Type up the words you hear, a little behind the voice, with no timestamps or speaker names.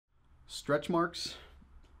Stretch marks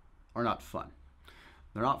are not fun.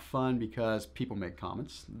 They're not fun because people make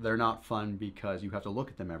comments. They're not fun because you have to look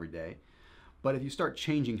at them every day. But if you start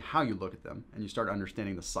changing how you look at them and you start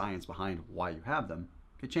understanding the science behind why you have them,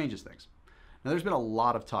 it changes things. Now, there's been a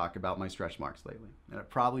lot of talk about my stretch marks lately, and it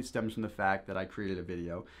probably stems from the fact that I created a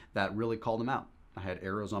video that really called them out. I had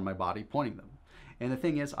arrows on my body pointing them. And the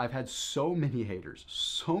thing is, I've had so many haters,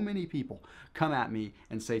 so many people come at me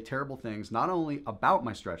and say terrible things, not only about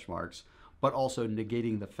my stretch marks, but also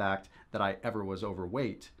negating the fact that I ever was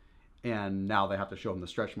overweight, and now they have to show them the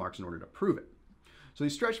stretch marks in order to prove it. So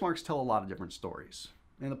these stretch marks tell a lot of different stories.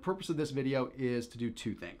 And the purpose of this video is to do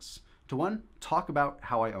two things. To one, talk about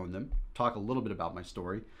how I own them, talk a little bit about my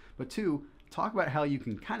story, but two, talk about how you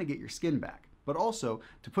can kind of get your skin back, but also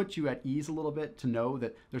to put you at ease a little bit to know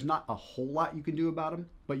that there's not a whole lot you can do about them,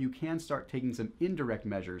 but you can start taking some indirect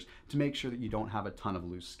measures to make sure that you don't have a ton of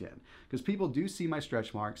loose skin. Because people do see my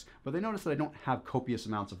stretch marks, but they notice that I don't have copious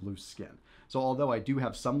amounts of loose skin. So although I do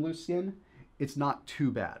have some loose skin, it's not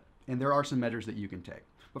too bad. And there are some measures that you can take.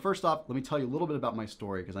 But first off, let me tell you a little bit about my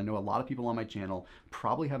story, because I know a lot of people on my channel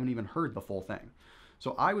probably haven't even heard the full thing.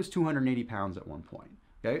 So I was 280 pounds at one point.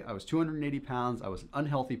 Okay, I was 280 pounds. I was an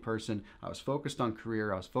unhealthy person. I was focused on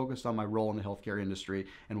career. I was focused on my role in the healthcare industry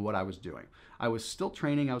and what I was doing. I was still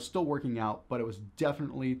training. I was still working out, but it was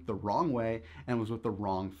definitely the wrong way and was with the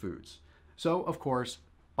wrong foods. So of course,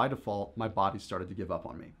 by default, my body started to give up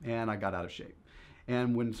on me and I got out of shape.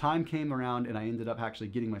 And when time came around and I ended up actually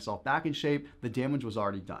getting myself back in shape, the damage was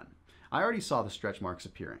already done. I already saw the stretch marks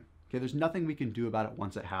appearing. Okay, there's nothing we can do about it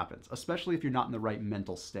once it happens, especially if you're not in the right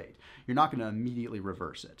mental state. You're not going to immediately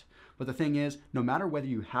reverse it. But the thing is, no matter whether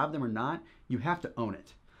you have them or not, you have to own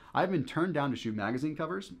it. I've been turned down to shoot magazine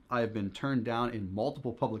covers. I have been turned down in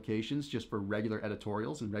multiple publications just for regular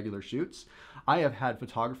editorials and regular shoots. I have had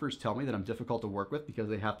photographers tell me that I'm difficult to work with because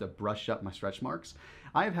they have to brush up my stretch marks.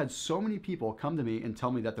 I have had so many people come to me and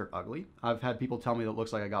tell me that they're ugly. I've had people tell me that it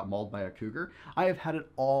looks like I got mauled by a cougar. I have had it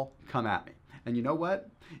all come at me. And you know what?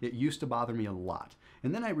 It used to bother me a lot.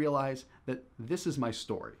 And then I realized that this is my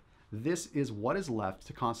story. This is what is left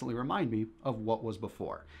to constantly remind me of what was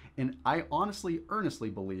before. And I honestly,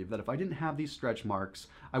 earnestly believe that if I didn't have these stretch marks,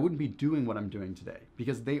 I wouldn't be doing what I'm doing today,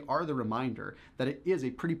 because they are the reminder that it is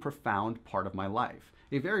a pretty profound part of my life,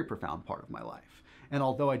 a very profound part of my life. And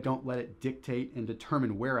although I don't let it dictate and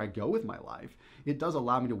determine where I go with my life, it does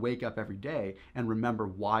allow me to wake up every day and remember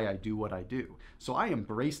why I do what I do. So I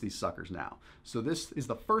embrace these suckers now. So this is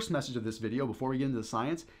the first message of this video before we get into the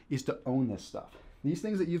science, is to own this stuff. These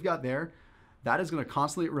things that you've got there, that is going to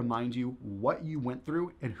constantly remind you what you went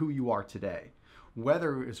through and who you are today.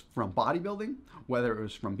 Whether it was from bodybuilding, whether it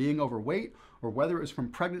was from being overweight, or whether it was from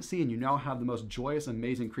pregnancy and you now have the most joyous,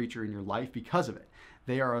 amazing creature in your life because of it,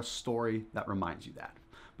 they are a story that reminds you that.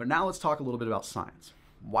 But now let's talk a little bit about science.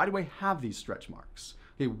 Why do I have these stretch marks?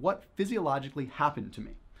 Okay, what physiologically happened to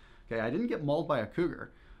me? Okay, I didn't get mauled by a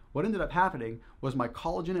cougar. What ended up happening was my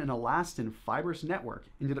collagen and elastin fibrous network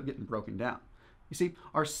ended up getting broken down. You see,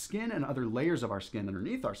 our skin and other layers of our skin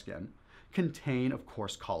underneath our skin contain, of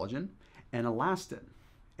course, collagen and elastin.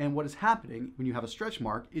 And what is happening when you have a stretch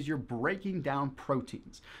mark is you're breaking down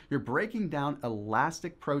proteins. You're breaking down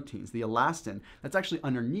elastic proteins, the elastin that's actually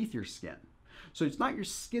underneath your skin. So it's not your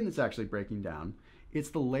skin that's actually breaking down, it's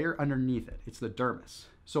the layer underneath it, it's the dermis.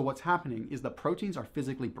 So what's happening is the proteins are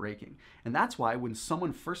physically breaking. And that's why when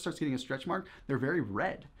someone first starts getting a stretch mark, they're very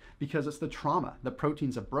red, because it's the trauma, the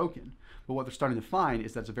proteins have broken. But what they're starting to find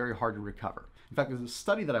is that it's very hard to recover. In fact, there's a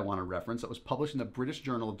study that I want to reference that was published in the British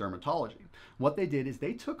Journal of Dermatology. What they did is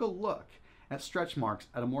they took a look at stretch marks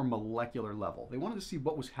at a more molecular level. They wanted to see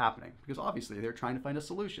what was happening, because obviously they're trying to find a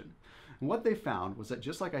solution. And what they found was that,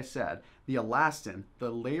 just like I said, the elastin,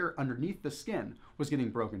 the layer underneath the skin, was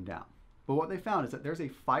getting broken down. But what they found is that there's a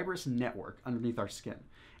fibrous network underneath our skin.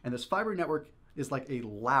 And this fiber network is like a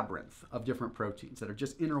labyrinth of different proteins that are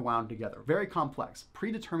just interwound together. Very complex,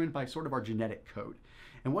 predetermined by sort of our genetic code.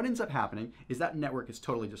 And what ends up happening is that network is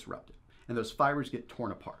totally disrupted, and those fibers get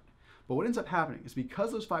torn apart. But what ends up happening is,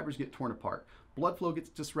 because those fibers get torn apart, blood flow gets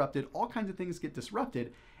disrupted, all kinds of things get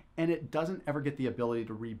disrupted, and it doesn't ever get the ability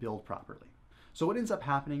to rebuild properly. So what ends up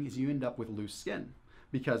happening is you end up with loose skin,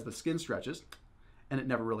 because the skin stretches and it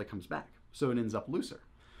never really comes back. So it ends up looser.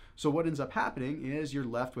 So what ends up happening is you're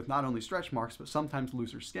left with not only stretch marks, but sometimes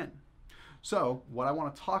looser skin. So what I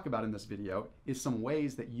want to talk about in this video is some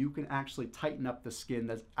ways that you can actually tighten up the skin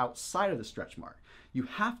that's outside of the stretch mark. You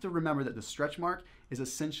have to remember that the stretch mark is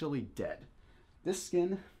essentially dead. This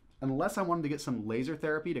skin, unless I wanted to get some laser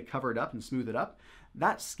therapy to cover it up and smooth it up,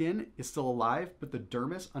 that skin is still alive, but the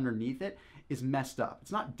dermis underneath it is messed up.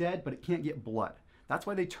 It's not dead, but it can't get blood. That's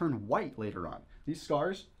why they turn white later on. These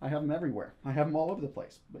scars, I have them everywhere. I have them all over the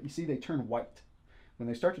place. But you see, they turn white. When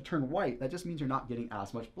they start to turn white, that just means you're not getting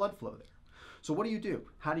as much blood flow there. So what do?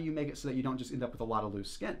 How do you make it so that you don't just end up with a lot of loose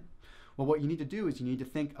skin? Well, what you need to do is you need to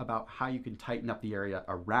think about how you can tighten up the area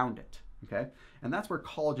around it, okay? And that's where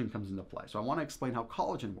collagen comes into play. So I want to explain how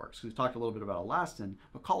collagen works. We've talked a little bit about elastin,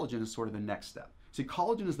 but collagen is sort of the next step. See,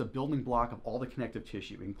 collagen is the building block of all the connective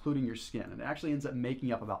tissue, including your skin, and it actually ends up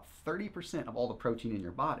making up about 30% of all the protein in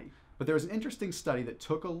your body. But there was an interesting study that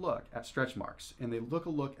took a look at stretch marks, and they took a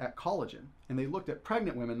look at collagen, and they looked at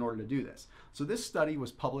pregnant women in order to do this. So this study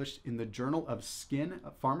was published in the Journal of Skin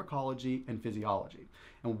Pharmacology and Physiology.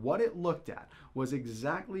 And what it looked at was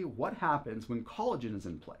exactly what happens when collagen is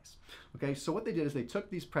in place. Okay, so what they did is they took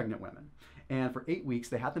these pregnant women, and for 8 weeks,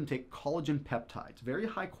 they had them take collagen peptides, very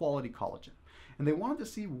high quality collagen. And they wanted to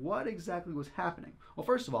see what exactly was happening. Well,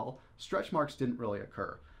 first of all, stretch marks didn't really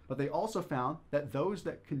occur. But they also found that those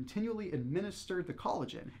that continually administered the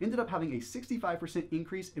collagen ended up having a 65%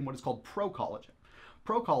 increase in what is called procollagen.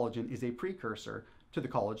 Procollagen is a precursor to the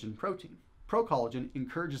collagen protein. Procollagen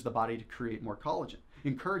encourages the body to create more collagen,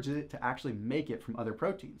 encourages it to actually make it from other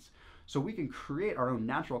proteins. So we can create our own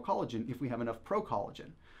natural collagen if we have enough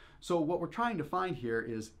procollagen. So what we're trying to find here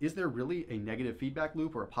is there really a negative feedback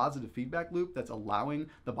loop or a positive feedback loop that's allowing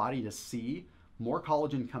the body to see more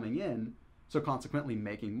collagen coming in, so consequently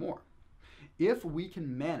making more? If we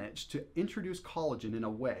can manage to introduce collagen in a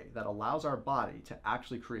way that allows our body to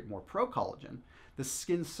actually create more procollagen, the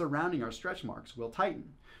skin surrounding our stretch marks will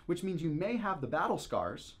tighten, which means you may have the battle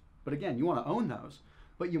scars, but again, you want to own those,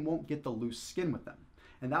 but you won't get the loose skin with them.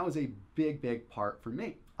 And that was a big, big part for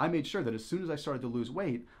me. I made sure that as soon as I started to lose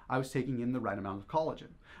weight, I was taking in the right amount of collagen.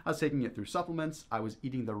 I was taking it through supplements, I was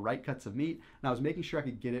eating the right cuts of meat, and I was making sure I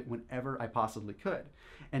could get it whenever I possibly could.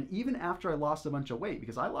 And even after I lost a bunch of weight,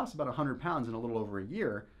 because I lost about 100 pounds in a little over a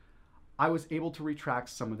year, I was able to retract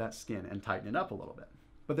some of that skin and tighten it up a little bit.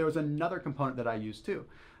 But there was another component that I used too.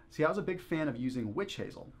 See, I was a big fan of using witch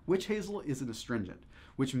hazel. Witch hazel is an astringent,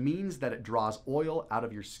 which means that it draws oil out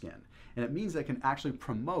of your skin. And it means that it can actually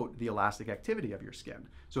promote the elastic activity of your skin.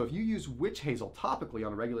 So if you use witch hazel topically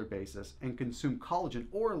on a regular basis and consume collagen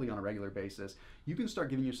orally on a regular basis, you can start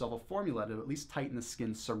giving yourself a formula to at least tighten the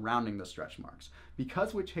skin surrounding the stretch marks.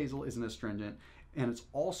 Because witch hazel is an astringent, and it's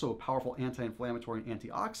also a powerful anti-inflammatory and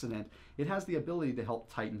antioxidant, it has the ability to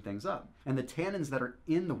help tighten things up. And the tannins that are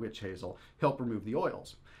in the witch hazel help remove the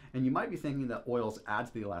oils. And you might be thinking that oils add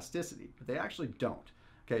to the elasticity, but they actually don't.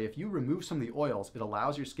 Okay, if you remove some of the oils, it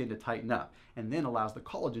allows your skin to tighten up and then allows the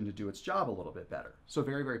collagen to do its job a little bit better. So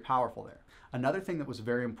very, very powerful there. Another thing that was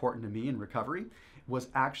very important to me in recovery was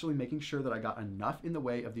actually making sure that I got enough in the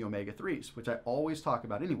way of the omega-3s, which I always talk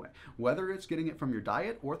about anyway. Whether it's getting it from your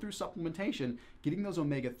diet or through supplementation, getting those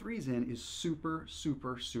omega-3s in is super,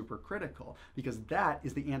 super, super critical, because that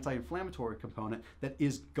is the anti-inflammatory component that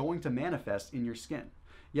is going to manifest in your skin.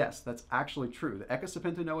 Yes, that's actually true. The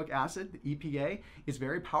eicosapentaenoic acid, the EPA, is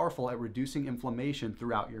very powerful at reducing inflammation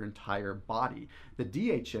throughout your entire body. The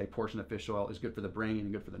DHA portion of fish oil is good for the brain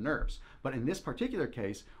and good for the nerves. But in this particular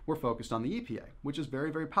case, we're focused on the EPA, which is very,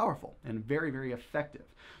 very powerful and very, very effective.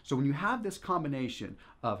 So when you have this combination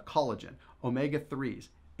of collagen, omega-3s,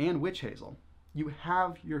 and witch hazel, you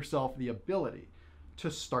have yourself the ability to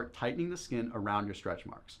start tightening the skin around your stretch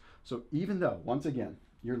marks. So even though, once again,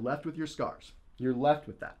 you're left with your scars, you're left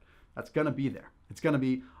with that. That's gonna be there. It's gonna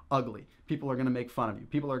be ugly. People are gonna make fun of you.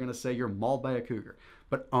 People are gonna say you're mauled by a cougar,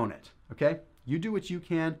 but own it, okay? You do what you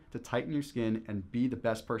can to tighten your skin and be the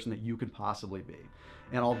best person that you can possibly be.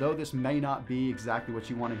 And although this may not be exactly what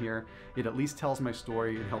you wanna hear, it at least tells my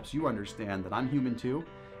story and helps you understand that I'm human too,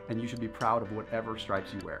 and you should be proud of whatever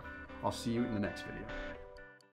stripes you wear. I'll see you in the next video.